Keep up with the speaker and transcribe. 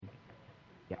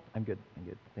I'm good. I'm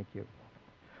good. Thank you.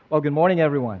 Well, good morning,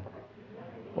 everyone.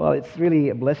 Well, it's really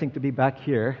a blessing to be back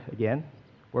here again,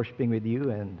 worshiping with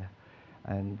you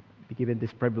and be given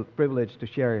this privilege to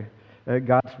share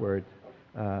God's word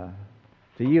to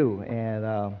you. And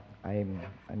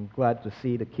I'm glad to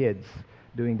see the kids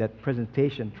doing that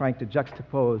presentation, trying to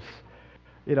juxtapose,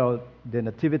 the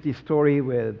nativity story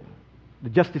with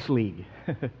the Justice League.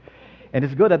 And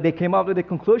it's good that they came up with the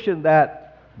conclusion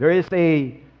that there is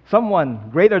someone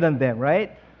greater than them,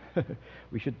 right?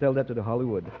 We should tell that to the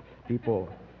Hollywood people,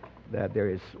 that there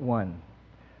is one,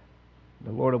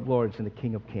 the Lord of Lords and the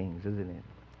King of Kings, isn't it?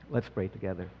 Let's pray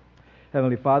together.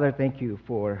 Heavenly Father, thank you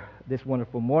for this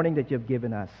wonderful morning that you have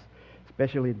given us,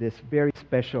 especially this very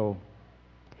special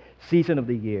season of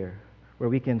the year where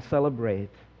we can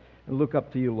celebrate and look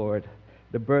up to you, Lord,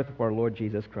 the birth of our Lord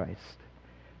Jesus Christ.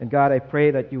 And God, I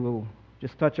pray that you will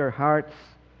just touch our hearts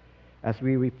as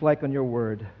we reflect on your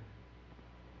word.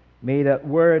 May that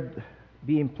word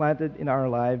be implanted in our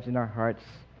lives, in our hearts,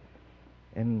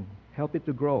 and help it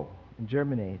to grow and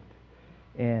germinate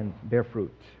and bear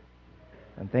fruit.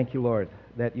 And thank you, Lord,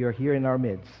 that you're here in our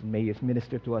midst. May you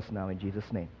minister to us now in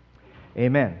Jesus' name.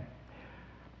 Amen.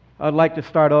 I'd like to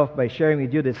start off by sharing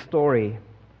with you this story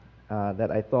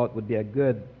that I thought would be a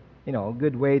good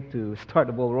way to start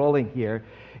the ball rolling here.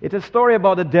 It's a story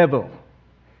about the devil.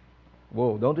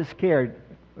 Whoa, don't be scared,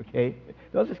 okay?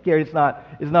 Don't be scared. It's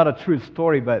not a true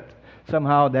story, but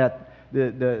somehow that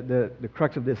the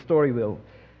crux of this story will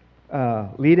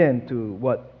lead into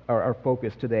what our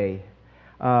focus today.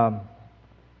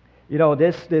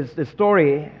 This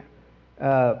story,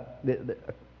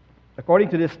 according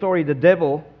to this story, the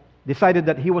devil decided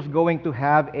that he was going to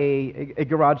have a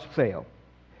garage sale.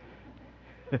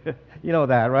 You know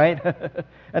that, right?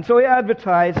 And so he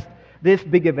advertised this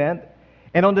big event.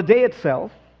 And on the day itself,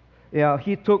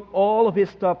 he took all of his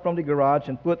stuff from the garage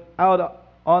and put out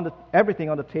everything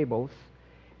on the tables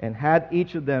and had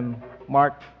each of them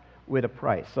marked with a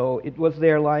price. So it was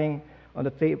there lying on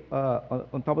the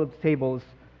on top of the tables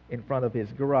in front of his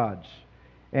garage.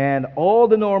 And all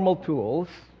the normal tools,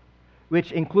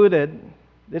 which included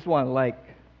this one, does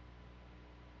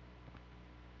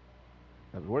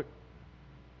it work?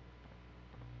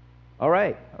 All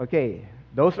right, okay.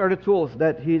 Those are the tools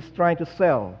that he's trying to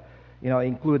sell.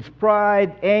 Includes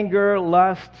pride, anger,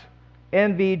 lust,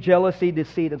 envy, jealousy,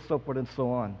 deceit, and so forth and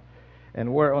so on.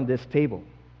 And we're on this table.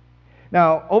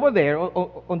 Now, over there,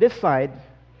 on this side,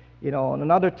 on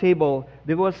another table,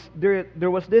 there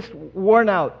was this worn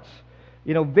out,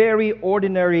 very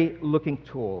ordinary looking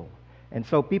tool. And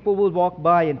so people would walk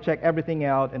by and check everything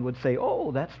out and would say,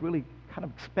 oh, that's really kind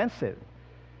of expensive.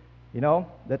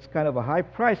 That's kind of a high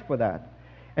price for that.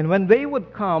 And when they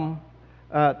would come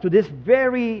to this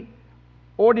very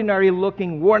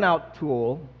ordinary-looking, worn-out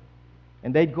tool,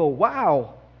 and they'd go,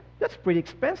 wow, that's pretty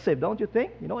expensive, don't you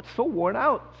think? It's so worn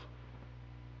out.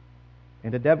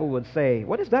 And the devil would say,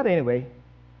 what is that anyway?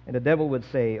 And the devil would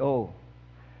say, oh,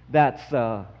 that's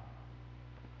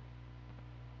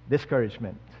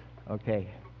discouragement. Okay.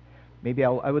 Maybe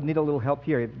I would need a little help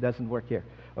here if it doesn't work here.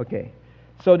 Okay.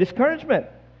 So discouragement.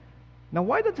 Now,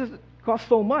 why does it cost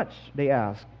so much? They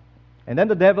ask. And then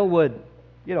the devil would,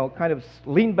 kind of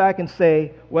lean back and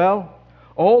say, well,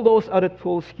 all those other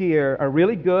tools here are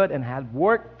really good and have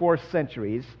worked for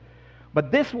centuries,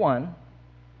 but this one,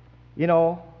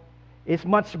 is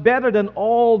much better than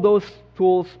all those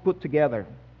tools put together.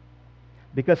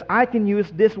 Because I can use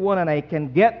this one and I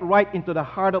can get right into the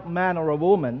heart of man or a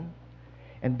woman,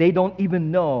 and they don't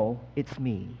even know it's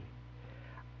me.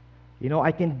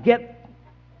 I can get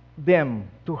them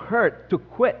to hurt, to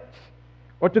quit,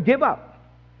 or to give up,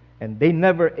 and they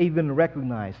never even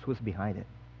recognize who's behind it.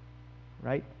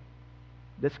 Right?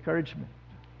 Discouragement.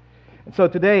 And so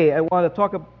today I want to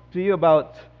talk to you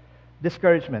about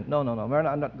discouragement. No.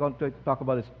 I'm not going to talk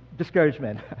about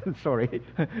discouragement. Sorry.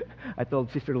 I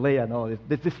told Sister Leah, no,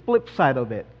 there's this flip side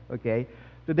of it. Okay?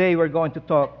 Today we're going to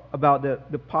talk about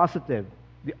the positive,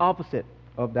 the opposite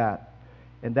of that,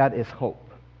 and that is hope.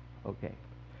 Okay?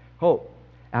 Hope.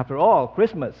 After all,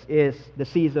 Christmas is the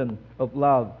season of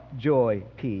love, joy,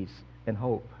 peace, and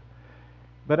hope.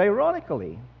 But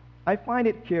ironically, I find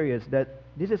it curious that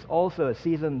this is also a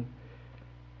season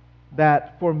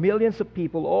that for millions of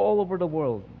people all over the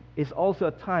world is also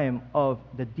a time of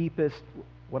the deepest,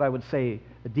 what I would say,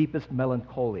 the deepest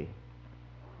melancholy,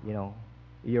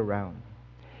 year-round.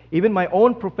 Even my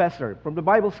own professor from the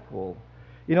Bible school,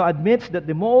 admits that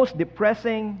the most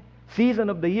depressing season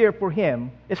of the year for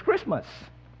him is Christmas.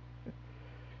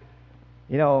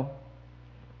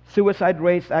 Suicide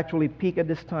rates actually peak at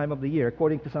this time of the year,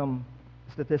 according to some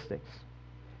statistics.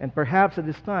 And perhaps at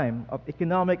this time of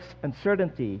economic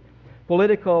uncertainty,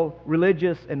 political,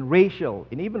 religious, and racial,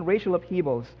 and even racial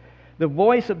upheavals, the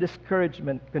voice of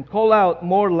discouragement can call out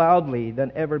more loudly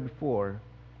than ever before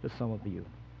to some of you.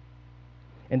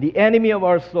 And the enemy of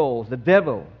our souls, the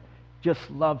devil, just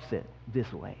loves it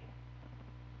this way.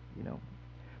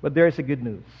 But there is a good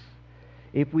news.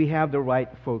 If we have the right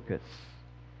focus.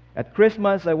 At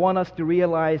Christmas, I want us to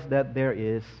realize that there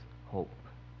is hope.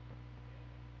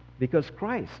 Because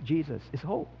Christ, Jesus, is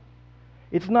hope.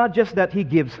 It's not just that He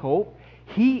gives hope.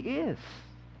 He is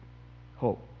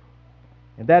hope.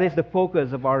 And that is the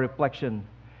focus of our reflection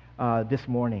this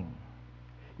morning.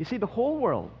 You see, the whole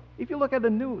world, if you look at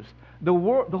the news, the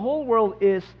whole world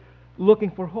is looking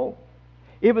for hope.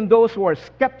 Even those who are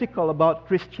skeptical about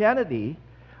Christianity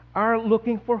are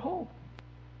looking for hope.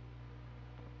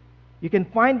 You can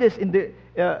find this in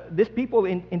these people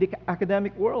in the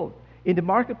academic world, in the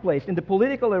marketplace, in the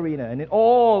political arena, and in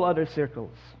all other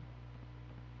circles.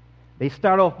 They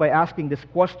start off by asking these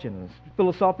questions,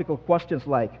 philosophical questions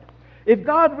like, if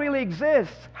God really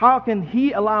exists, how can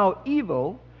He allow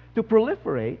evil to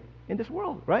proliferate in this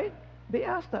world, right? They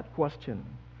ask that question.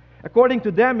 According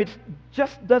to them, it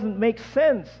just doesn't make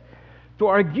sense to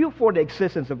argue for the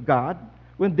existence of God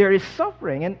when there is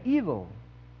suffering and evil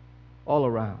all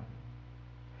around.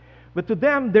 But to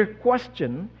them, their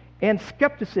question and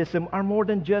skepticism are more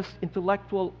than just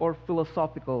intellectual or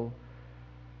philosophical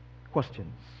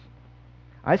questions.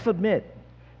 I submit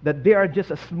that they are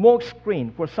just a smoke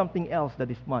screen for something else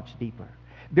that is much deeper.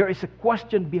 There is a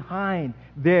question behind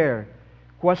their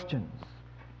questions.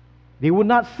 They would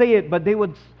not say it, but they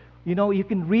would, you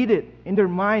can read it in their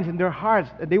minds, in their hearts.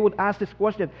 They would ask this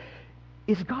question,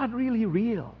 is God really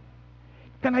real?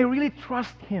 Can I really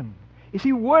trust Him? Is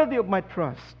He worthy of my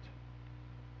trust?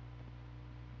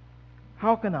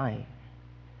 How can I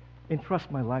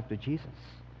entrust my life to Jesus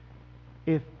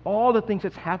if all the things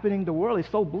that's happening in the world is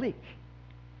so bleak?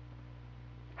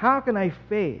 How can I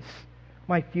face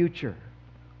my future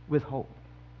with hope?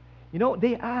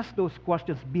 They ask those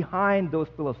questions behind those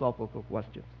philosophical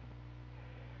questions.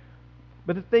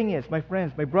 But the thing is, my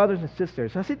friends, my brothers and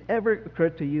sisters, has it ever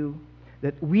occurred to you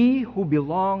that we who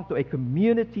belong to a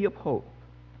community of hope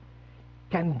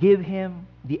can give Him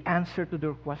the answer to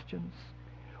their questions?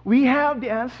 We have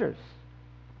the answers.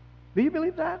 Do you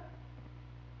believe that?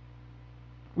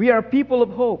 We are people of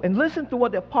hope. And listen to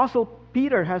what the Apostle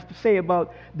Peter has to say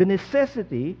about the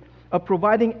necessity of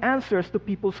providing answers to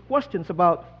people's questions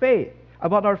about faith,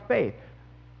 about our faith,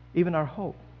 even our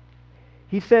hope.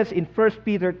 He says in 1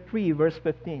 Peter 3, verse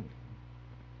 15,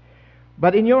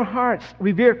 but in your hearts,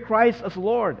 revere Christ as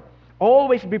Lord.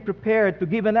 Always be prepared to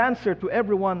give an answer to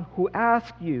everyone who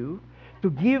asks you to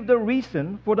give the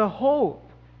reason for the hope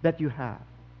that you have.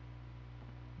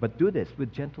 But do this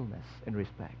with gentleness and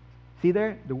respect. See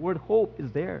there? The word hope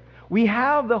is there. We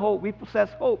have the hope. We possess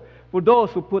hope for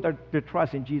those who put their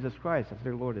trust in Jesus Christ as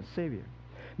their Lord and Savior.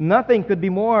 Nothing could be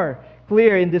more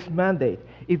clear in this mandate.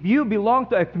 If you belong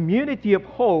to a community of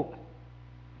hope,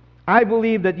 I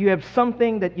believe that you have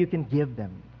something that you can give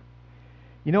them.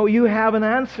 You have an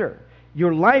answer.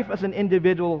 Your life as an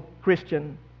individual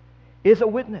Christian is a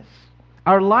witness.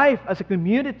 Our life as a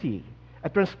community, a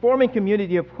transforming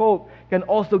community of hope, can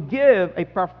also give a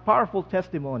powerful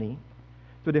testimony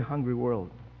to the hungry world.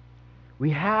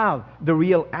 We have the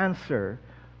real answer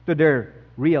to their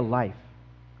real life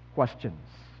questions.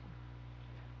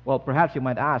 Well, perhaps you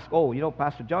might ask,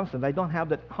 Pastor Johnston, I don't have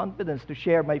that confidence to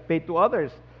share my faith to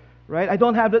others, right? I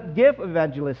don't have that gift of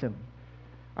evangelism.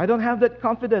 I don't have that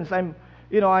confidence. I'm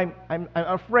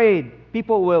afraid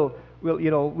people will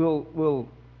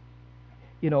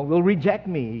reject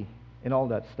me and all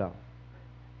that stuff.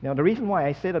 Now, the reason why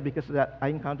I say that because of that, I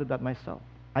encountered that myself.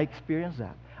 I experienced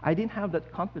that. I didn't have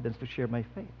that confidence to share my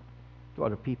faith to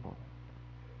other people.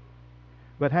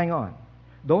 But hang on.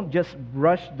 Don't just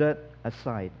brush that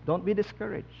aside. Don't be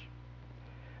discouraged.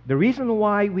 The reason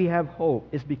why we have hope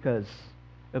is because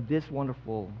of this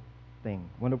wonderful thing,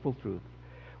 wonderful truth.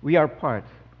 We are part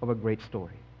of a great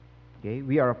story. Okay?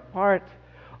 We are a part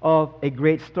of a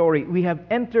great story. We have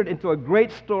entered into a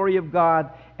great story of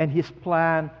God and His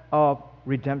plan of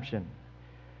redemption.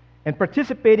 And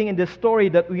participating in this story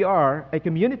that we are, a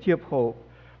community of hope,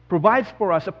 provides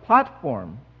for us a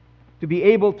platform to be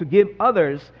able to give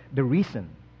others the reason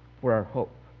for our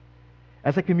hope.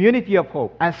 As a community of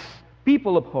hope, as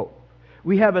people of hope,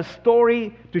 we have a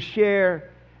story to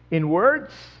share in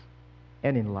words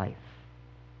and in life.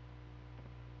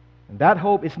 And that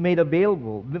hope is made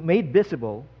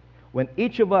visible when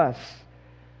each of us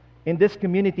in this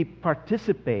community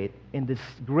participate in this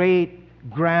great,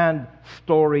 grand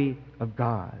story of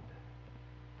God.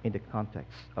 in the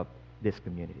context of this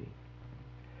community.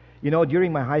 You know,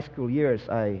 during my high school years,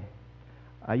 I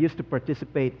used to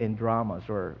participate in dramas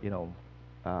or,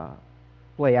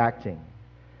 play acting.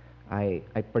 I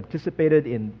participated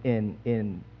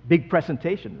in big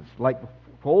presentations, like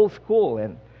whole school,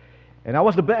 and I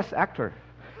was the best actor.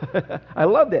 I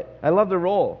loved it. I loved the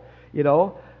role,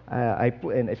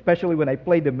 and especially when I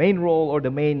played the main role or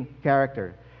the main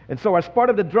character. And so as part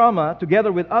of the drama,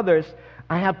 together with others,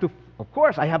 I have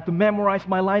to memorize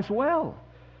my lines well,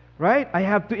 right? I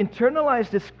have to internalize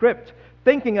the script,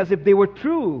 thinking as if they were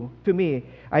true to me.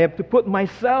 I have to put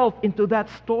myself into that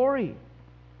story.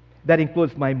 That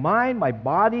includes my mind, my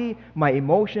body, my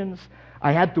emotions.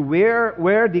 I had to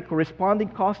wear the corresponding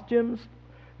costumes,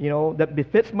 that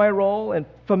befits my role, and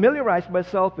familiarize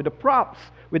myself with the props,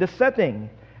 with the setting,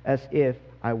 as if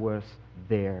I was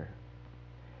there.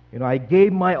 I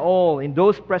gave my all in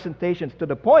those presentations to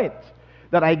the point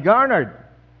that I garnered,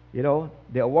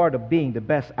 the award of being the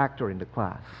best actor in the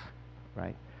class,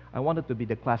 right? I wanted to be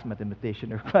the class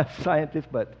mathematician or class scientist,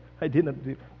 but I didn't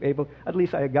be able. At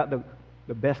least I got the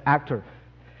best actor,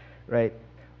 right?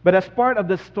 But as part of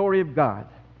the story of God,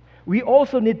 we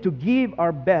also need to give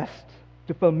our best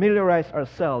to familiarize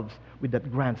ourselves with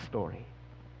that grand story.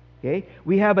 Okay?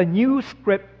 We have a new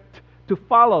script to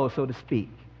follow, so to speak.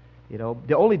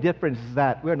 The only difference is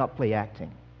that we're not play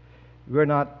acting. We're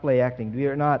not play acting. We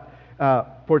are not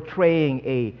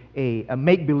portraying a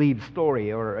make-believe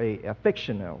story or a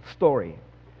fictional story.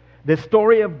 The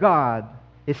story of God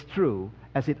is true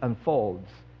as it unfolds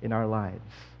in our lives.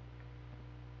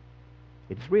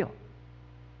 It's real.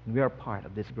 And we are part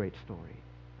of this great story.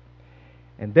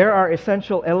 And there are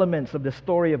essential elements of the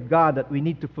story of God that we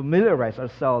need to familiarize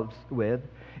ourselves with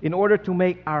in order to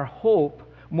make our hope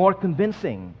more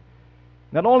convincing.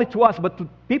 Not only to us, but to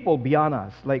people beyond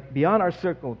us, like beyond our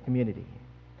circle community.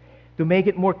 To make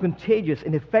it more contagious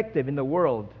and effective in the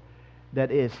world that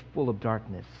is full of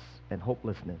darkness and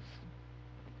hopelessness.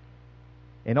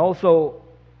 And also,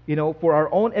 for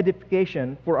our own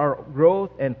edification, for our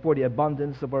growth, and for the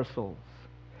abundance of our souls.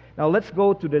 Now let's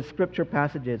go to the scripture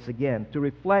passages again to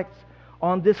reflect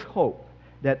on this hope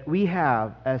that we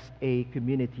have as a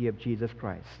community of Jesus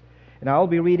Christ. And I'll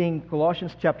be reading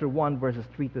Colossians chapter 1, verses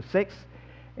 3 to 6,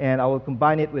 and I will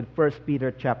combine it with 1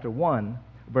 Peter chapter 1,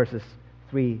 verses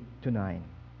 3 to 9.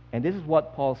 And this is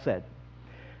what Paul said.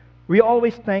 We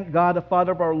always thank God, the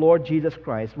Father of our Lord Jesus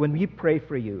Christ, when we pray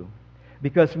for you,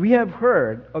 because we have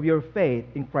heard of your faith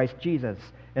in Christ Jesus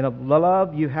and of the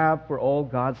love you have for all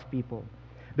God's people.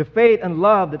 The faith and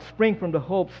love that spring from the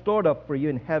hope stored up for you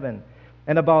in heaven,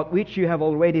 and about which you have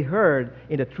already heard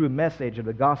in the true message of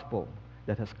the gospel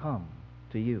that has come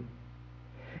to you.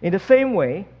 In the same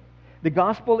way, the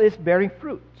gospel is bearing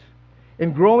fruit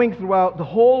and growing throughout the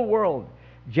whole world,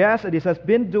 just as it has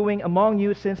been doing among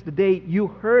you since the day you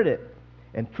heard it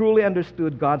and truly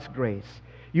understood God's grace.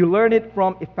 You learned it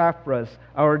from Epaphras,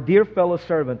 our dear fellow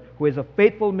servant, who is a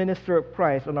faithful minister of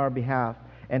Christ on our behalf,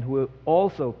 and who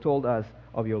also told us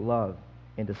of your love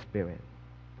in the Spirit.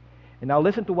 And now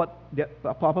listen to what the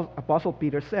Apostle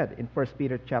Peter said in 1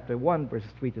 Peter chapter 1, verses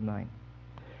 3 to 9.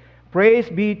 Praise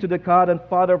be to the God and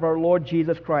Father of our Lord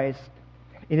Jesus Christ.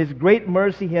 In His great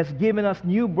mercy, He has given us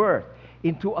new birth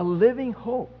into a living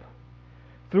hope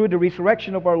through the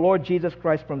resurrection of our Lord Jesus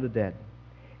Christ from the dead,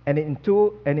 and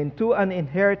into an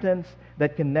inheritance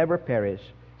that can never perish,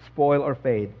 spoil, or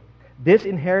fade. This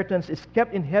inheritance is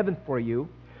kept in heaven for you,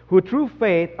 who through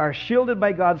faith are shielded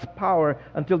by God's power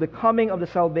until the coming of the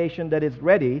salvation that is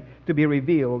ready to be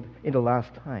revealed in the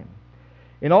last time.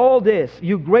 In all this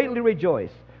you greatly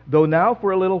rejoice, though now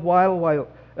for a little while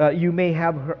you may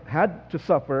have had to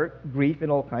suffer grief in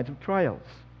all kinds of trials.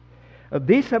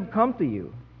 These have come to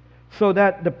you, so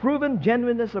that the proven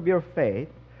genuineness of your faith,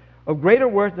 of greater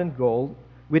worth than gold,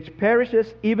 which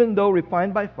perishes even though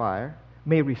refined by fire,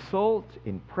 may result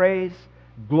in praise,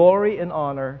 glory, and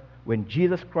honor when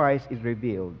Jesus Christ is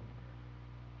revealed.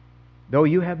 Though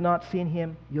you have not seen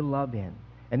Him, you love Him.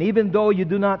 And even though you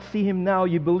do not see Him now,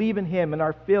 you believe in Him and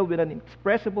are filled with an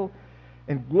inexpressible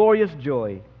and glorious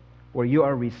joy, for you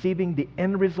are receiving the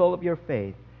end result of your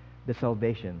faith, the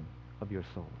salvation of your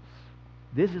souls.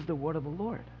 This is the word of the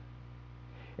Lord.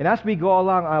 And as we go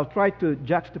along, I'll try to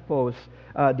juxtapose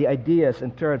the ideas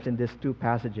and terms in these two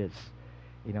passages.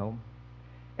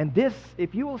 And this,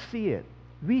 if you will see it,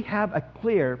 we have a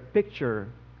clear picture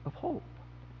of hope.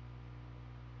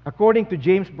 According to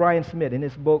James Bryan Smith in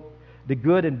his book, The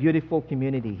Good and Beautiful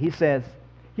Community, he says,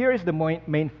 here is the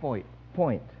main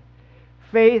point.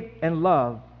 Faith and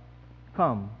love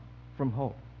come from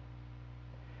hope.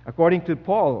 According to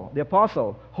Paul, the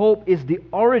apostle, hope is the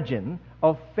origin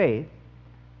of faith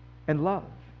and love.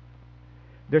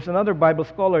 There's another Bible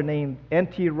scholar named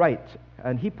N.T. Wright,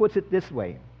 and he puts it this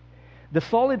way: the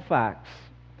solid facts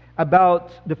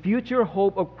about the future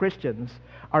hope of Christians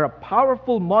are a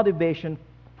powerful motivation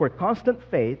for constant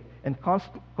faith and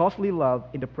costly love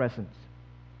in the present.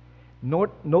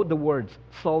 Note the words,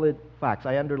 solid facts.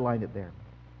 I underlined it there.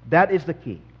 That is the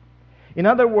key. In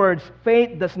other words,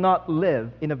 faith does not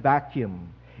live in a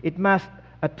vacuum. It must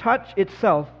attach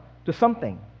itself to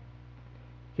something.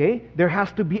 Okay? There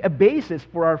has to be a basis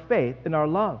for our faith and our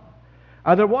love.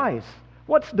 Otherwise,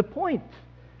 what's the point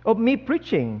of me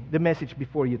preaching the message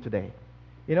before you today?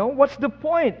 What's the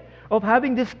point of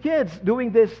having these kids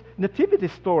doing this nativity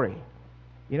story?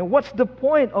 What's the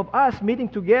point of us meeting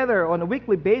together on a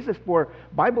weekly basis for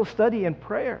Bible study and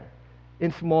prayer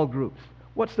in small groups?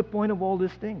 What's the point of all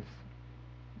these things?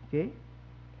 Okay?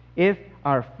 If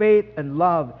our faith and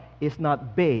love is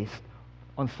not based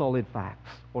on solid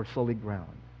facts or solid ground.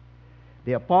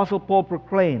 The Apostle Paul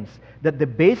proclaims that the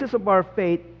basis of our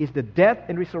faith is the death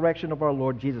and resurrection of our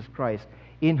Lord Jesus Christ,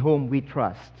 in whom we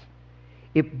trust.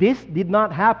 If this did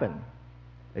not happen,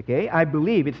 okay, I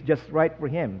believe it's just right for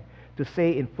him to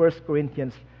say in 1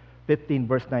 Corinthians 15,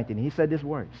 verse 19, he said these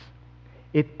words: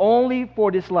 if only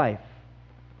for this life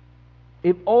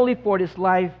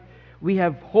we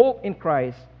have hope in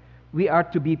Christ, we are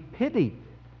to be pitied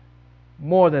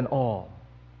more than all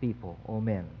people, all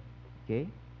men. Okay?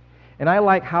 And I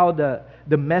like how the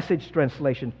Message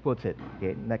translation puts it.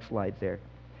 Okay, next slide there.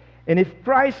 And if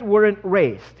Christ weren't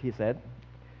raised, he said,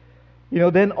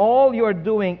 then all you are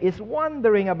doing is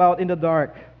wandering about in the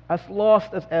dark, as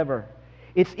lost as ever.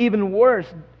 It's even worse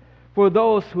for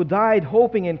those who died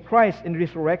hoping in Christ in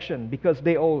resurrection, because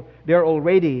they're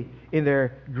already in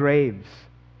their graves.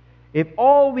 If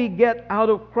all we get out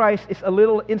of Christ is a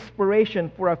little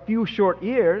inspiration for a few short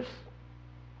years,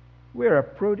 we're a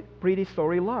pretty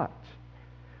sorry lot.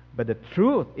 But the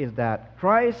truth is that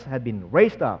Christ had been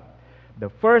raised up, the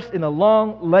first in a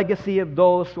long legacy of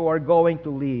those who are going to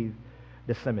leave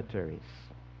the cemeteries.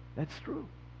 That's true.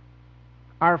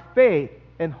 Our faith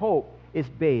and hope is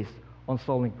based on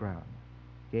solid ground.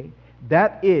 Okay?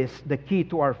 That is the key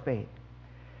to our faith.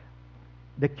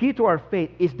 The key to our faith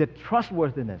is the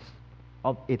trustworthiness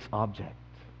of its object.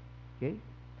 Okay?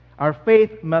 Our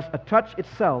faith must attach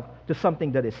itself to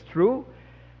something that is true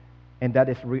and that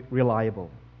is reliable.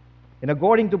 And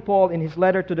according to Paul in his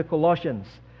letter to the Colossians,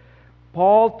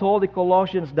 Paul told the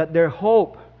Colossians that their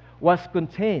hope was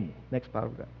contained, next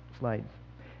paragraph, slides,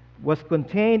 was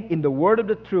contained in the word of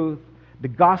the truth, the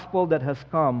gospel that has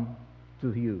come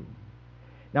to you.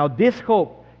 Now this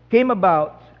hope came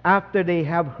about after they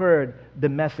have heard the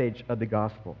message of the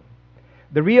gospel.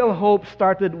 The real hope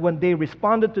started when they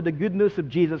responded to the good news of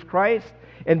Jesus Christ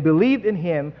and believed in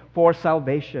Him for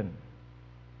salvation.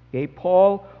 Okay,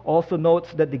 Paul also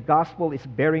notes that the gospel is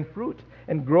bearing fruit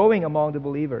and growing among the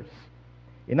believers.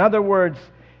 In other words,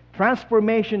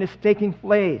 transformation is taking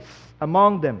place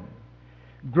among them.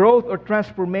 Growth or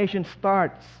transformation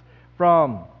starts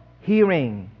from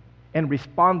hearing and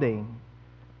responding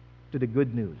to the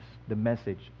good news, the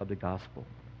message of the gospel.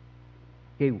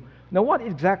 Okay, now what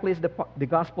exactly is the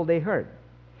gospel they heard?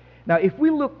 Now, if we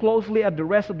look closely at the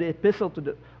rest of the epistle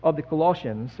of the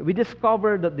Colossians, we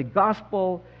discover that the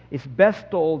gospel is best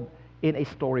told in a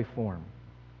story form.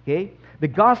 Okay? The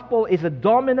gospel is a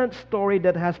dominant story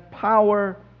that has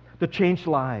power to change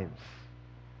lives.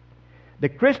 The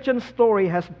Christian story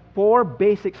has 4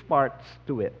 basic parts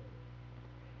to it: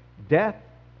 death,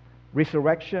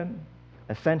 resurrection,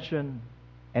 ascension,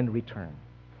 and return.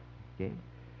 Okay?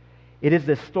 It is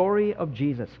the story of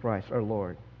Jesus Christ, our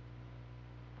Lord.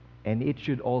 And it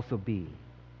should also be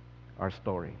our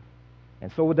story.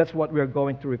 And so that's what we're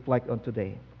going to reflect on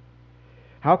today.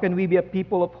 How can we be a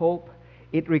people of hope?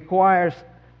 It requires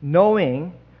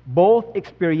knowing, both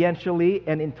experientially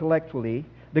and intellectually,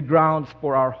 the grounds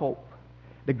for our hope.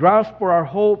 The grounds for our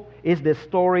hope is the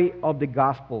story of the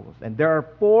Gospels. And there are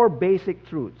 4 basic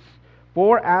truths,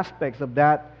 4 aspects of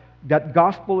that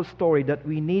gospel story that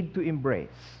we need to embrace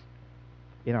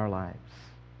in our lives.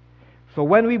 So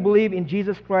when we believe in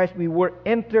Jesus Christ, we were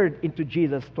entered into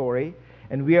Jesus' story,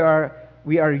 and we are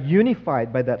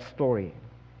unified by that story.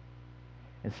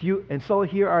 And so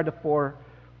here are the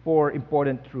four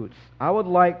important truths. I would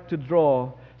like to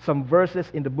draw some verses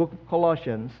in the book of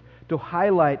Colossians to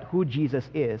highlight who Jesus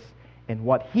is and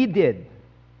what He did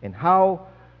and how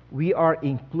we are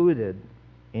included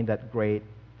in that great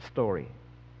story.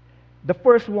 The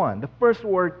first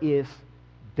word is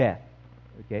death.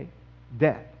 Okay?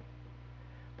 Death.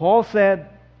 Paul said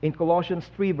in Colossians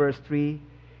 3 verse 3,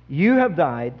 "You have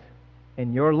died,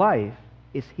 and your life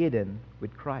is hidden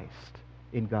with Christ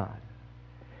in God.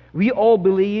 We all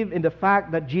believe in the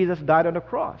fact that Jesus died on the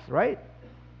cross, right?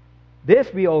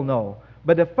 This we all know.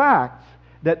 But the fact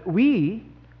that we,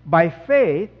 by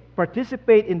faith,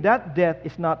 participate in that death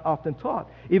is not often taught,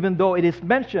 even though it is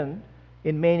mentioned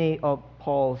in many of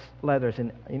Paul's letters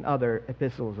and in other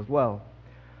epistles as well.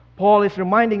 Paul is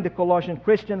reminding the Colossian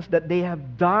Christians that they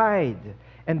have died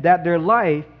and that their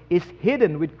life is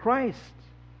hidden with Christ.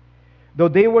 Though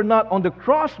they were not on the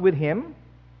cross with Him,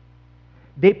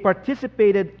 they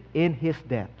participated in His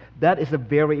death. That is a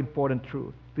very important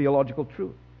truth, theological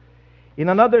truth. In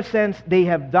another sense, they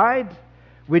have died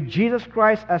with Jesus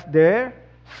Christ as their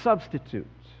substitute.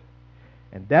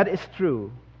 And that is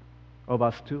true of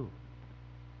us too,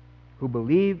 who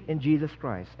believe in Jesus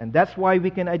Christ. And that's why we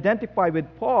can identify with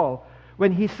Paul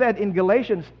when he said in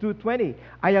Galatians 2:20,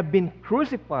 I have been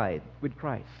crucified with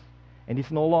Christ. And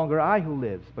it's no longer I who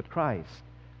lives, but Christ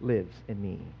lives in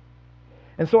me.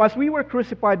 And so as we were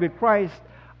crucified with Christ,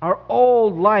 our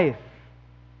old life,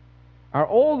 our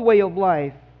old way of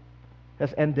life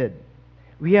has ended.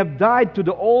 We have died to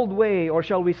the old way, or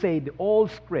shall we say, the old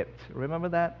script. Remember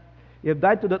that? We have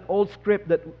died to that old script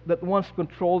that once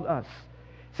controlled us.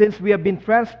 Since we have been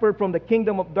transferred from the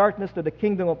kingdom of darkness to the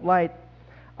kingdom of light,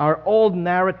 our old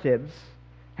narratives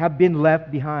have been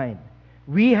left behind.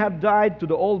 We have died to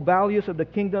the old values of the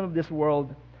kingdom of this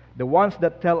world, the ones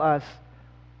that tell us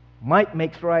might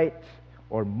makes right,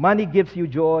 or money gives you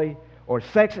joy, or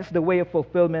sex is the way of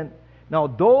fulfillment. Now,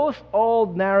 those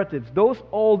old narratives, those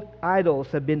old idols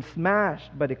have been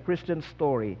smashed by the Christian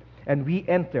story, and we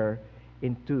enter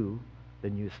into the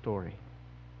new story.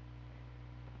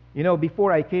 You know,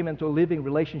 before I came into a living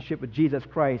relationship with Jesus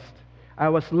Christ, I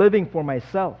was living for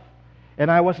myself, and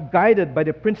I was guided by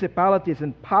the principalities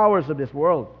and powers of this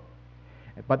world.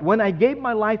 But when I gave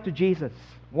my life to Jesus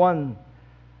one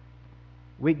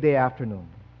weekday afternoon,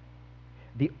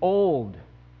 the old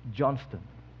Johnston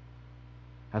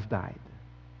has died.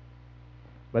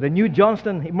 But a new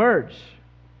Johnston emerged.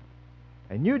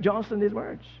 A new Johnston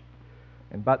emerged.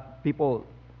 But people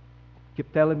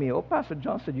keep telling me, oh, Pastor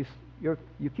Johnston,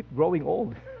 you keep growing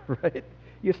old, right?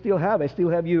 I still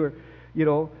have your,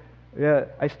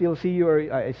 I still see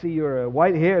your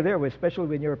white hair there, especially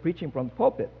when you're preaching from the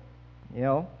pulpit.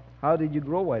 How did you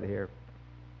grow white hair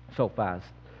so fast?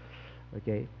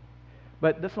 Okay,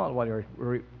 but that's not what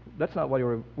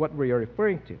we're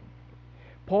referring to.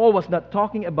 Paul was not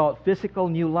talking about physical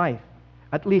new life,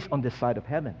 at least on this side of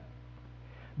heaven.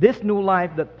 This new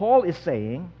life that Paul is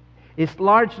saying is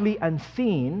largely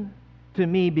unseen to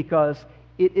me because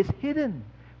it is hidden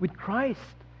with Christ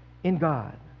in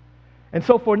God. And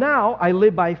so for now, I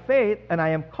live by faith and I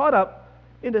am caught up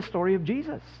in the story of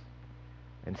Jesus.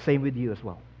 And same with you as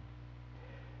well.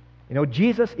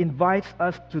 Jesus invites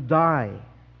us to die,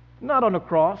 not on a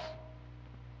cross,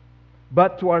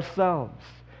 but to ourselves.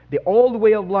 The old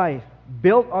way of life,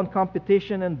 built on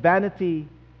competition and vanity,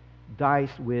 dies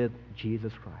with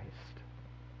Jesus Christ.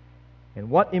 And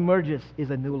what emerges is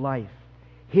a new life,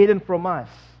 hidden from us,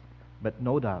 but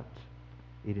no doubt,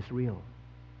 it is real.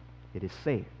 It is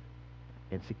safe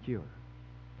and secure.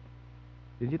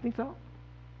 Didn't you think so?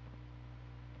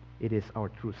 It is our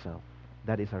true self.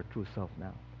 That is our true self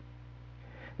now.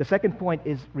 The second point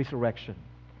is resurrection.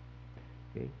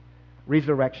 Okay?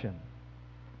 Resurrection.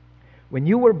 When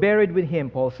you were buried with Him,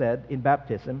 Paul said, in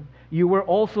baptism, you were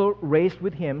also raised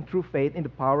with Him through faith in the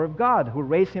power of God, who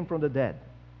raised Him from the dead.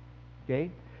 Okay?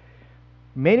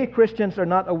 Many Christians are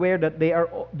not aware that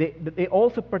they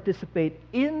also participate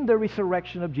in the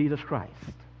resurrection of Jesus Christ.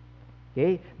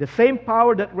 Okay? The same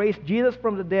power that raised Jesus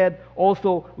from the dead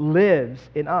also lives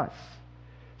in us.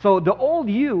 So the old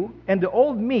you and the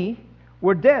old me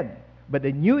were dead, but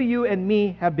the new you and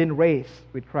me have been raised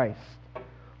with Christ.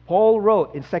 Paul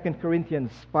wrote in 2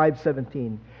 Corinthians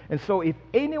 5:17, and so if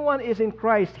anyone is in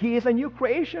Christ, he is a new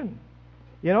creation.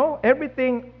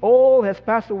 Everything old has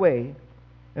passed away,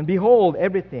 and behold,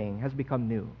 everything has become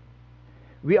new.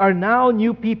 We are now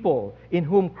new people in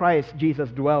whom Christ Jesus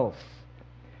dwells.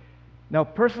 Now,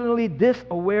 personally, this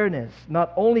awareness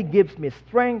not only gives me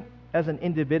strength as an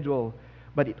individual,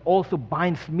 but it also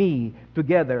binds me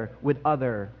together with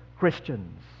other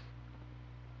Christians.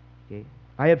 Okay?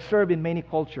 I have served in many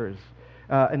cultures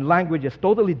and languages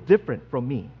totally different from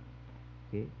me,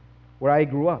 okay, where I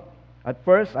grew up. At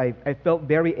first, I felt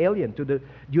very alien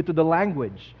due to the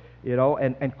language,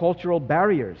 and cultural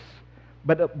barriers.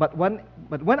 But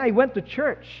when I went to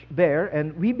church there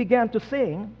and we began to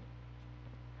sing,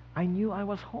 I knew I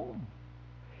was home.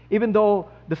 Even though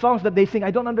the songs that they sing,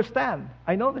 I don't understand.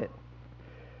 I know that.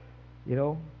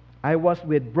 I was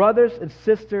with brothers and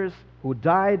sisters who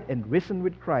died and risen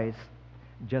with Christ.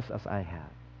 just as I have.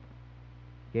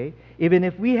 Okay? Even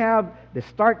if we have the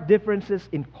stark differences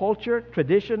in culture,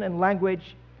 tradition, and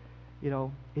language,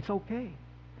 it's okay.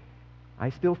 I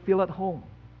still feel at home.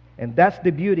 And that's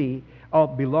the beauty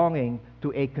of belonging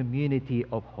to a community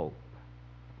of hope.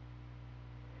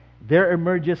 There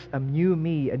emerges a new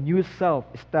me, a new self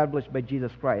established by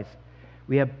Jesus Christ.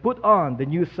 We have put on the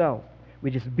new self,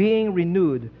 which is being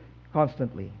renewed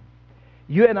constantly.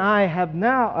 You and I have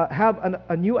now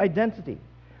a new identity,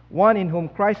 one in whom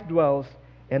Christ dwells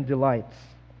and delights.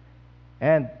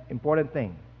 And important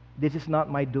thing, this is not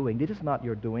my doing. This is not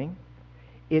your doing.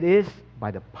 It is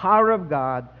by the power of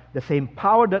God, the same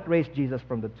power that raised Jesus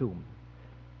from the tomb,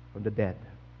 from the dead.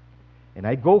 And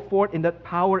I go forth in that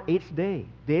power each day,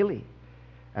 daily,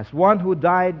 as one who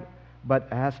died but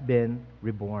has been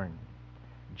reborn.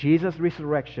 Jesus'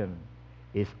 resurrection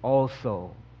is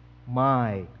also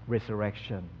my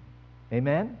resurrection.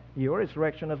 Amen? Your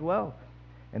resurrection as well.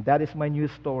 And that is my new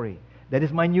story. That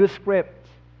is my new script.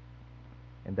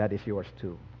 And that is yours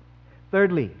too.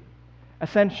 Thirdly,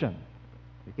 ascension.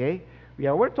 Okay?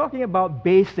 We're talking about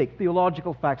basic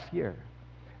theological facts here.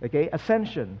 Okay?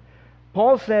 Ascension.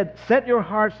 Paul said, set your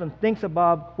hearts on things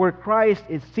above where Christ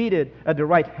is seated at the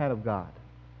right hand of God.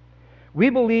 We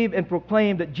believe and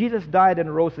proclaim that Jesus died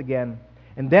and rose again,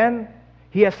 and then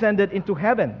He ascended into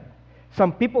heaven.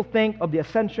 Some people think of the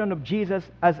ascension of Jesus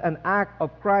as an act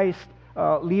of Christ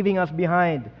leaving us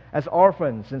behind as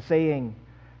orphans and saying,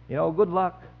 good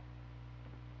luck.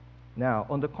 Now,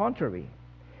 on the contrary,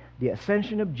 the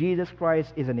ascension of Jesus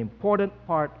Christ is an important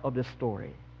part of the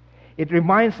story. It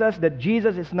reminds us that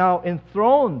Jesus is now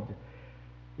enthroned,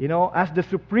 as the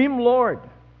supreme Lord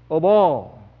of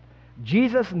all.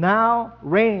 Jesus now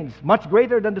reigns, much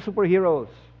greater than the superheroes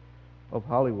of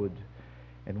Hollywood.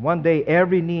 And one day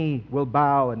every knee will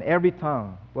bow and every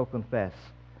tongue will confess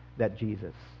that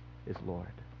Jesus is Lord.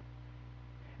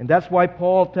 And that's why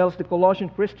Paul tells the Colossian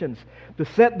Christians to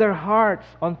set their hearts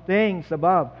on things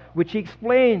above, which he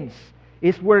explains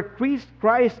is where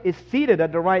Christ is seated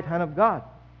at the right hand of God.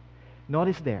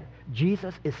 Notice there,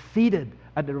 Jesus is seated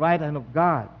at the right hand of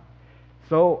God.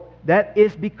 So that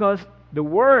is because the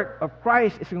work of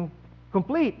Christ is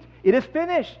complete. It is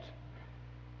finished.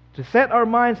 To set our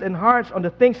minds and hearts on the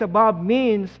things above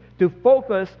means to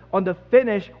focus on the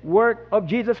finished work of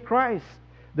Jesus Christ,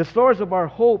 the source of our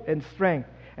hope and strength.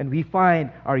 And we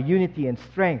find our unity and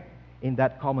strength in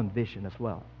that common vision as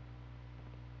well.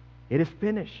 It is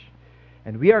finished.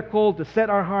 And we are called to set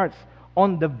our hearts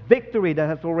on the victory that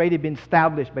has already been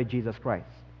established by Jesus Christ.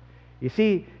 You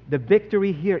see, the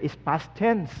victory here is past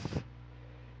tense.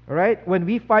 All right? When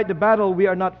we fight the battle, we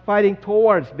are not fighting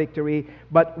towards victory,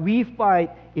 but we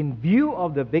fight in view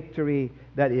of the victory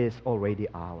that is already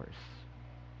ours.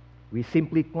 We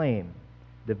simply claim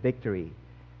the victory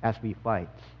as we fight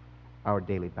our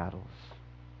daily battles.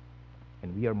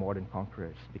 And we are more than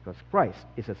conquerors because Christ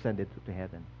is ascended to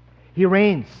heaven. He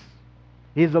reigns.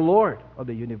 He is the Lord of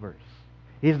the universe.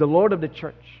 He is the Lord of the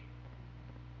church.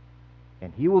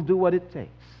 And He will do what it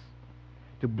takes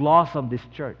to blossom this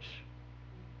church,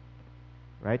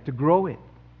 right? To grow it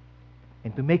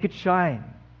and to make it shine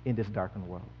in this darkened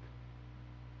world.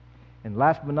 And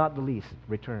last but not the least,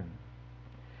 return.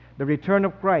 The return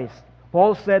of Christ.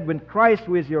 Paul said, when Christ,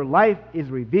 who is your life, is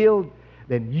revealed,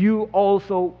 then you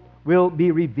also will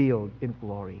be revealed in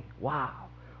glory. Wow,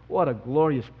 what a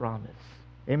glorious promise.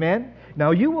 Amen?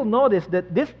 Now you will notice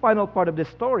that this final part of this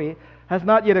story has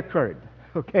not yet occurred.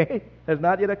 Okay? Has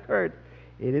not yet occurred.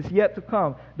 It is yet to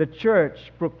come. The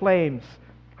church proclaims,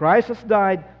 Christ has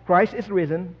died, Christ is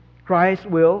risen, Christ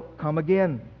will come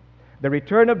again. The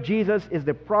return of Jesus is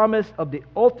the promise of the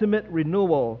ultimate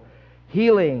renewal,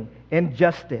 healing, and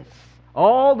justice.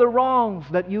 All the wrongs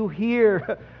that you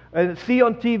hear and see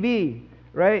on TV,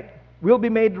 right, will be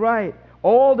made right.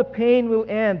 All the pain will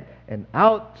end, and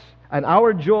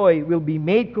our joy will be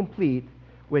made complete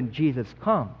when Jesus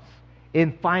comes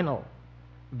in final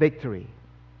victory.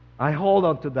 I hold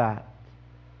on to that.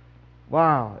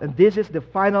 Wow. And this is the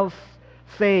final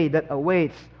say that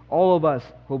awaits all of us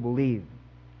who believe.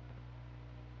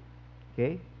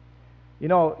 Okay?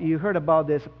 You heard about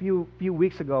this a few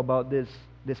weeks ago about this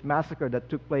massacre that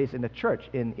took place in a church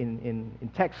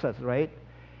in Texas, right?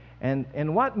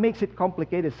 And what makes it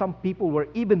complicated, some people were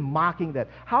even mocking that.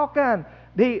 How can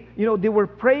they were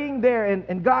praying there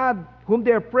and God, whom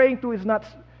they are praying to,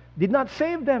 did not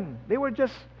save them. They were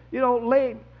just,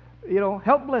 lame,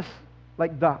 helpless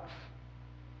like ducks.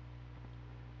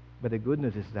 But the good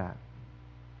news is that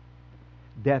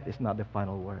death is not the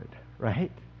final word,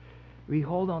 right? We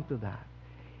hold on to that.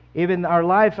 Even our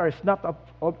lives are snuffed up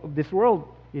of this world,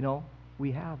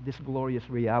 we have this glorious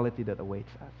reality that awaits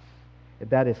us. And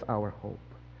that is our hope.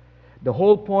 The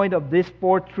whole point of these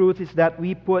four truths is that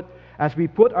as we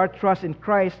put our trust in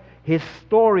Christ, His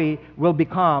story will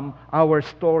become our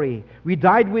story. We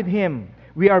died with Him.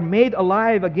 We are made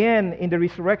alive again in the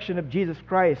resurrection of Jesus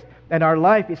Christ. And our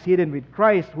life is hidden with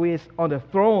Christ, who is on the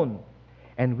throne.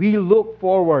 And we look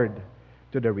forward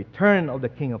to the return of the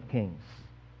King of Kings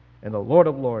and the Lord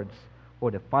of Lords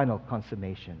for the final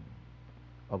consummation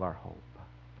of our hope.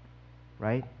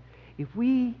 Right? If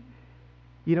we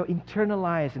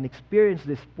internalize and experience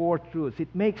these four truths, it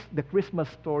makes the Christmas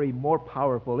story more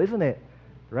powerful, isn't it?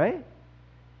 Right?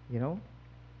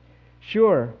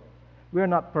 Sure, we're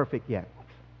not perfect yet.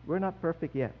 We're not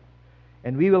perfect yet.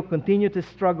 And we will continue to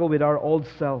struggle with our old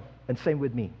self, and same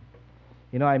with me.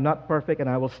 I'm not perfect, and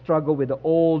I will struggle with the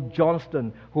old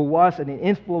Johnston, who was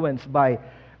influenced by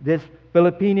this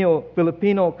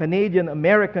Filipino, Canadian,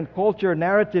 American culture,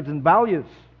 narratives, and values.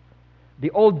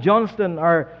 The old Johnston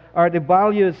are the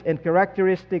values and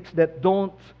characteristics that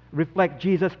don't reflect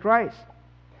Jesus Christ.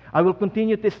 I will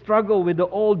continue to struggle with the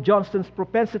old Johnston's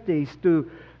propensities to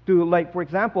like, for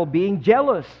example, being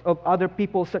jealous of other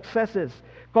people's successes,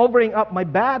 covering up my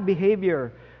bad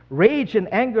behavior, rage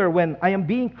and anger when I am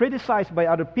being criticized by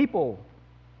other people,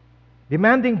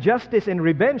 demanding justice and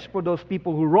revenge for those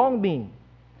people who wrong me,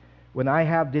 when I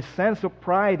have this sense of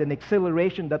pride and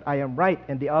exhilaration that I am right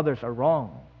and the others are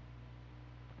wrong.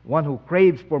 One who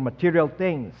craves for material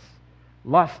things,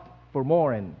 lust for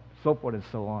more, and so forth and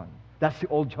so on. That's the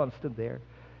old Johnston there.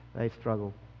 I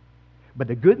struggle. But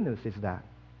the good news is that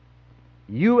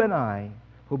you and I,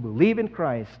 who believe in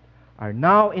Christ, are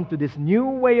now into this new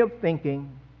way of thinking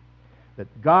that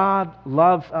God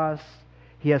loves us,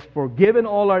 He has forgiven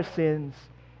all our sins,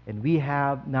 and we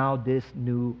have now this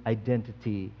new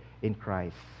identity in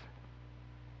Christ.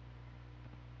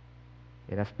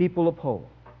 And as people of hope,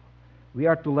 we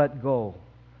are to let go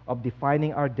of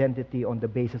defining our identity on the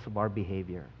basis of our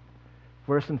behavior.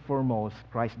 First and foremost,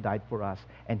 Christ died for us,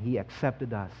 and He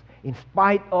accepted us in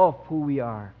spite of who we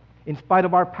are, in spite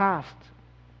of our past.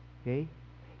 Okay?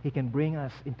 He can bring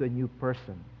us into a new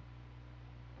person.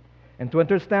 And to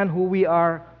understand who we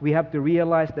are, we have to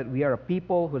realize that we are a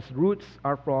people whose roots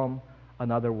are from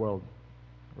another world.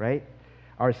 Right?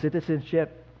 Our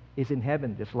citizenship is in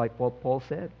heaven, just like what Paul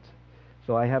said.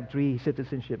 So I have 3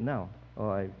 citizenship now.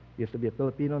 I used to be a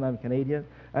Filipino, and I'm Canadian.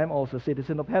 I'm also a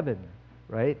citizen of heaven.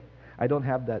 Right? I don't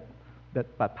have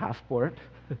that passport,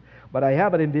 but I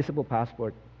have an invisible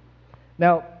passport.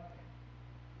 Now,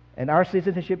 in our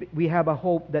citizenship, we have a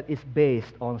hope that is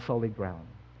based on solid ground.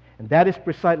 And that is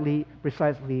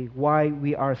precisely why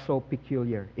we are so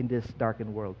peculiar in this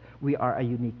darkened world. We are a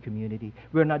unique community.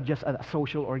 We're not just a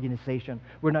social organization.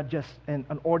 We're not just an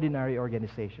ordinary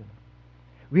organization.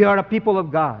 We are a people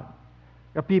of God,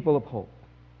 a people of hope.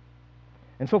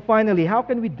 And so finally, how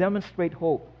can we demonstrate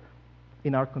hope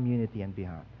in our community and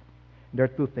beyond? There are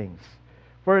 2 things.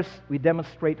 First, we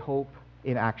demonstrate hope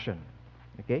in action.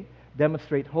 Okay?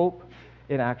 Demonstrate hope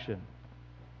in action.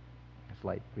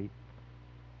 Slide 3.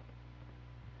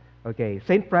 Okay,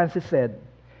 St. Francis said,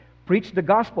 preach the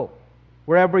gospel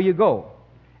wherever you go,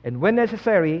 and when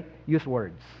necessary, use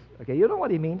words. Okay, you know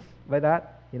what he means by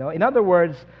that? In other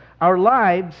words, our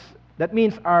lives, that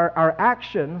means our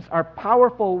actions, are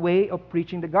powerful way of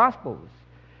preaching the gospels.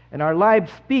 And our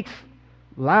lives speaks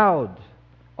loud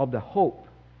of the hope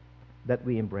that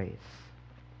we embrace.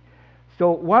 So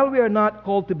while we are not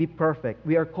called to be perfect,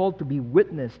 we are called to be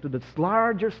witness to this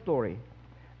larger story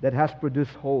that has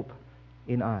produced hope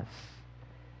in us.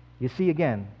 You see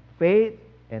again, faith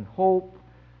and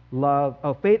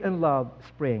love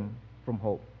spring from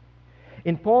hope.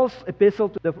 In Paul's epistle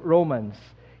to the Romans,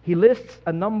 he lists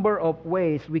a number of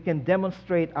ways we can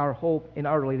demonstrate our hope in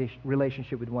our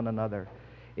relationship with one another.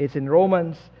 It's in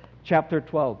Romans chapter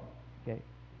 12, okay,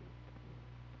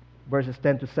 verses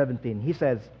 10 to 17. He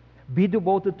says, be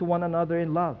devoted to one another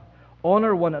in love.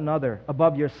 Honor one another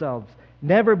above yourselves.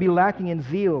 Never be lacking in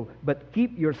zeal, but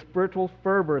keep your spiritual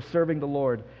fervor serving the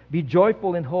Lord. Be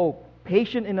joyful in hope,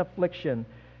 patient in affliction,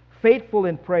 faithful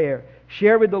in prayer.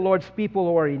 Share with the Lord's people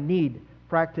who are in need.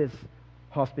 Practice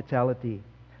hospitality.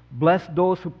 Bless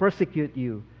those who persecute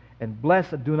you, and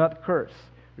bless and do not curse.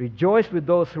 Rejoice with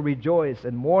those who rejoice,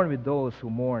 and mourn with those who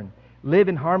mourn. Live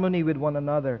in harmony with one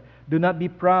another. Do not be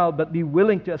proud, but be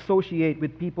willing to associate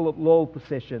with people of low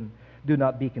position. Do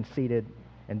not be conceited,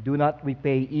 and do not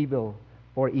repay evil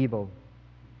for evil.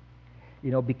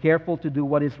 Be careful to do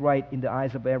what is right in the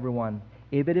eyes of everyone.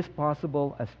 If it is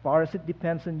possible, as far as it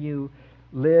depends on you,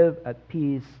 live at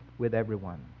peace with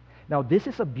everyone. Now, this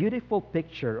is a beautiful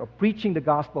picture of preaching the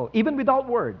gospel, even without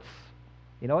words.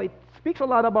 speaks a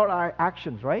lot about our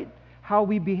actions, right? How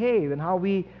we behave and how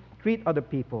we treat other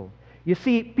people. You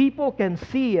see, people can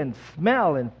see and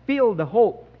smell and feel the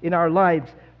hope in our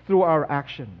lives through our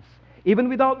actions, even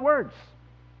without words.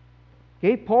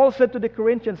 Okay, Paul said to the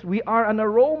Corinthians, we are an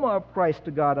aroma of Christ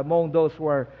to God among those who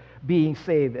are being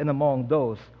saved and among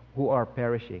those who are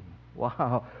perishing.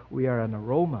 Wow, we are an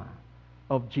aroma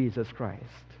of Jesus Christ.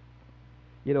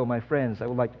 You know, my friends, I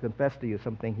would like to confess to you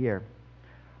something here.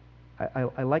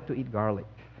 I like to eat garlic,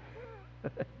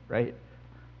 right?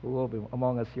 Who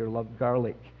among us here love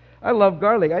garlic? I love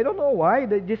garlic. I don't know why.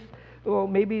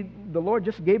 Maybe the Lord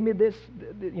just gave me this,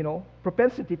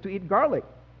 propensity to eat garlic.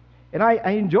 And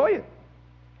I enjoy it.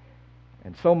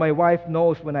 And so my wife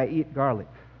knows when I eat garlic.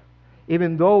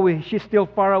 Even though she's still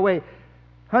far away.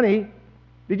 Honey,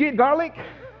 did you eat garlic?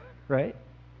 Right?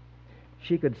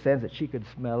 She could sense it. She could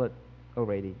smell it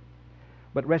already.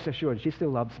 But rest assured, she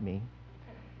still loves me.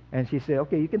 And she said,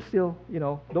 okay, you can still,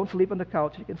 don't sleep on the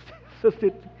couch. You can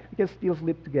still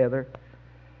sleep together.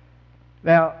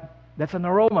 Now, that's an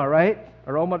aroma, right?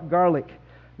 Aroma of garlic.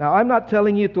 Now, I'm not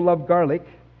telling you to love garlic,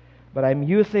 but I'm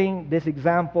using this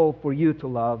example for you to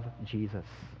love Jesus.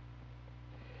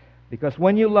 Because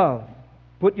when you love,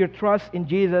 put your trust in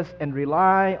Jesus and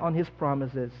rely on His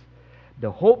promises, the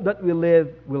hope that we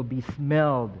live will be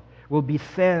smelled, will be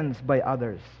sensed by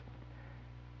others.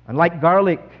 Unlike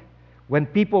garlic, when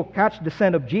people catch the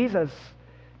scent of Jesus,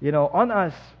 on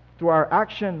us through our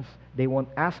actions, they won't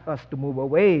ask us to move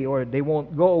away or they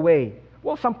won't go away.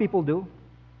 Well, some people do.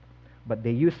 But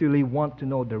they usually want to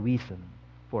know the reason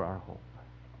for our hope.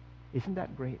 Isn't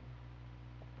that great?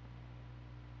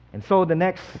 And so the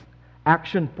next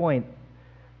action point,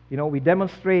 we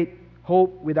demonstrate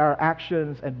hope with our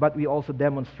actions, but we also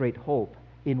demonstrate hope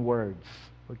in words.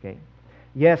 Okay?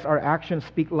 Yes, our actions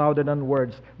speak louder than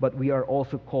words, but we are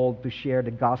also called to share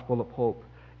the gospel of hope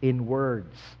in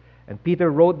words. And Peter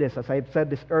wrote this, as I've said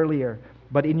this earlier,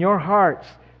 but in your hearts,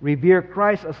 revere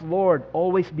Christ as Lord.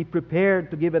 Always be prepared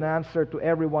to give an answer to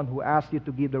everyone who asks you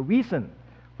to give the reason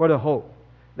for the hope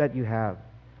that you have.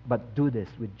 But do this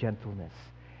with gentleness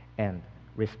and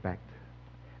respect.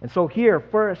 And so here,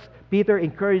 first, Peter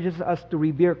encourages us to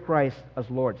revere Christ as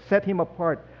Lord. Set Him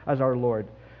apart as our Lord.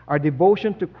 Our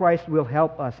devotion to Christ will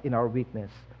help us in our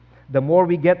weakness. The more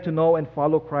we get to know and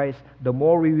follow Christ, the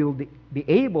more we will be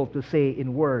able to say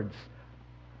in words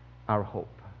our hope.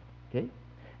 Okay?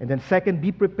 And then second,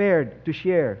 be prepared to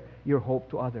share your hope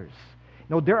to others.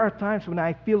 There are times when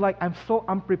I feel like I'm so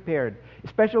unprepared,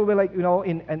 especially when,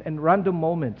 in random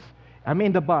moments. I'm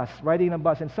in the bus, riding a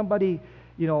bus, and somebody,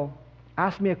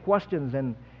 asks me a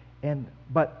question,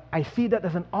 but I see that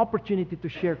as an opportunity to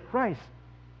share Christ.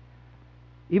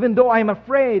 Even though I'm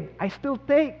afraid, I still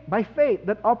take, by faith,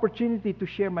 that opportunity to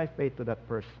share my faith to that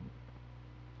person.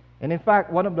 And in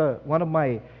fact, one of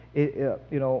my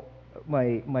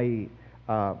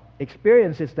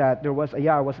experience is that there was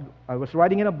I was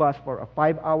riding in a bus for a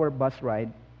 5-hour bus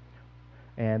ride,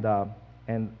 and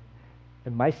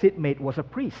my seatmate was a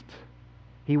priest.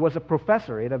 He was a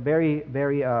professor in a very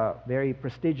very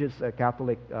prestigious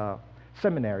Catholic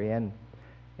seminary, and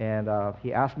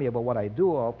he asked me about what I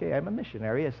do. Okay, I'm a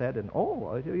missionary, I said, and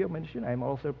you're a missionary. I'm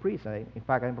also a priest. In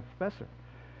fact, I'm a professor.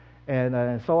 And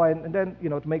then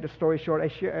to make the story short, I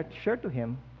shared to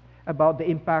him about the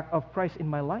impact of Christ in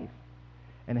my life.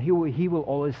 And he will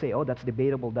always say, "Oh, that's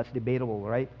debatable,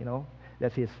 right?"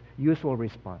 That's his usual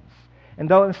response. And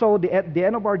so at the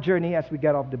end of our journey, as we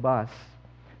get off the bus,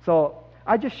 so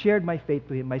I just shared my faith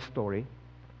to him, my story.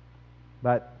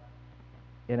 But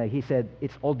he said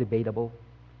it's all debatable.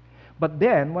 But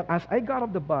then, as I got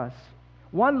off the bus,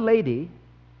 one lady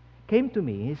came to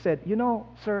me. He said,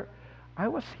 "Sir, I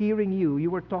was hearing you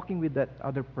were talking with that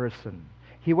other person.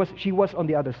 She was on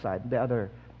the other side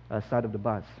of the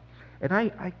bus. And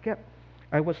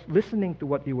I was listening to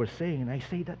what you were saying, and I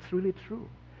say that's really true.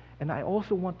 And I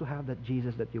also want to have that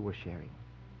Jesus that you were sharing."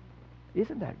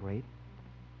 Isn't that great?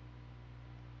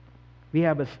 We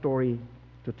have a story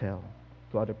to tell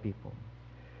to other people.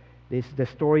 This is the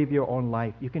story of your own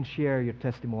life. You can share your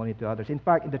testimony to others. In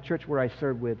fact, in the church where I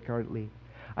serve with currently,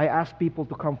 I ask people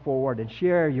to come forward and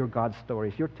share your God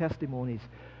stories, your testimonies.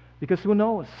 Because who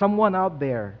knows, someone out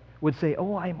there would say,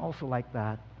 "Oh, I'm also like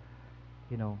that."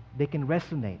 They can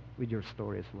resonate with your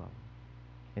story as well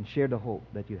and share the hope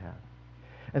that you have.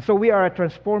 And so we are a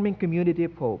transforming community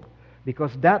of hope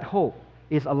because that hope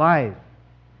is alive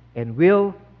and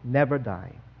will never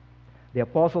die. The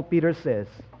Apostle Peter says,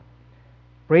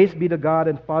 "Praise be to God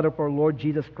and Father of our Lord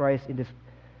Jesus Christ.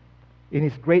 In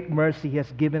His great mercy, He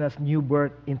has given us new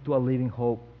birth into a living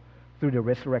hope through the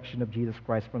resurrection of Jesus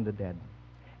Christ from the dead,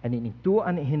 and into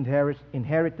an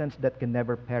inheritance that can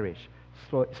never perish,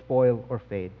 spoil, or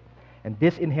fade. And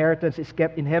this inheritance is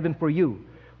kept in heaven for you,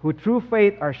 who through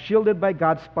faith are shielded by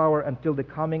God's power until the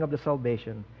coming of the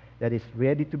salvation that is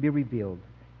ready to be revealed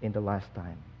in the last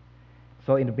time.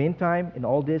 So in the meantime, in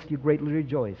all this you greatly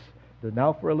rejoice, though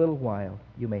now for a little while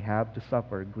you may have to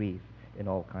suffer grief in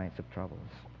all kinds of troubles.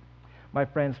 My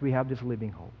friends, we have this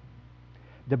living hope.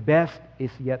 The best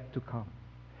is yet to come.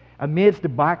 Amidst the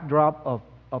backdrop of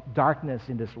darkness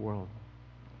in this world,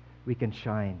 we can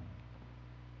shine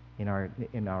in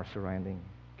our surrounding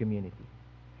community.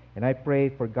 And I pray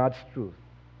for God's truth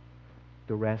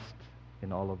to rest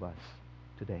in all of us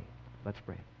today. Let's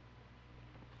pray.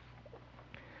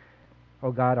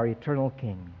 Oh God, our eternal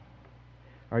King,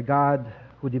 our God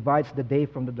who divides the day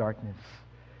from the darkness,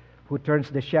 who turns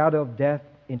the shadow of death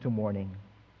into morning,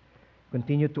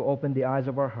 continue to open the eyes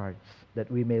of our hearts that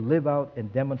we may live out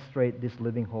and demonstrate this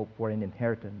living hope for an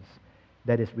inheritance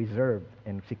that is reserved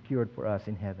and secured for us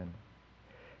in heaven.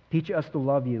 Teach us to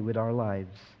love you with our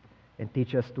lives and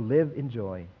teach us to live in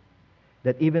joy,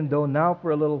 that even though now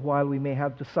for a little while we may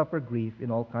have to suffer grief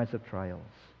in all kinds of trials,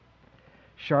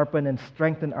 sharpen and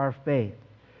strengthen our faith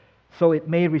so it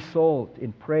may result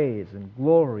in praise and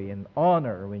glory and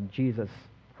honor when Jesus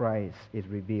Christ is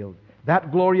revealed.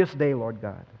 That glorious day, Lord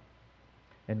God.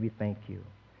 And we thank you.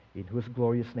 In whose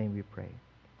glorious name we pray.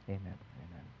 Amen.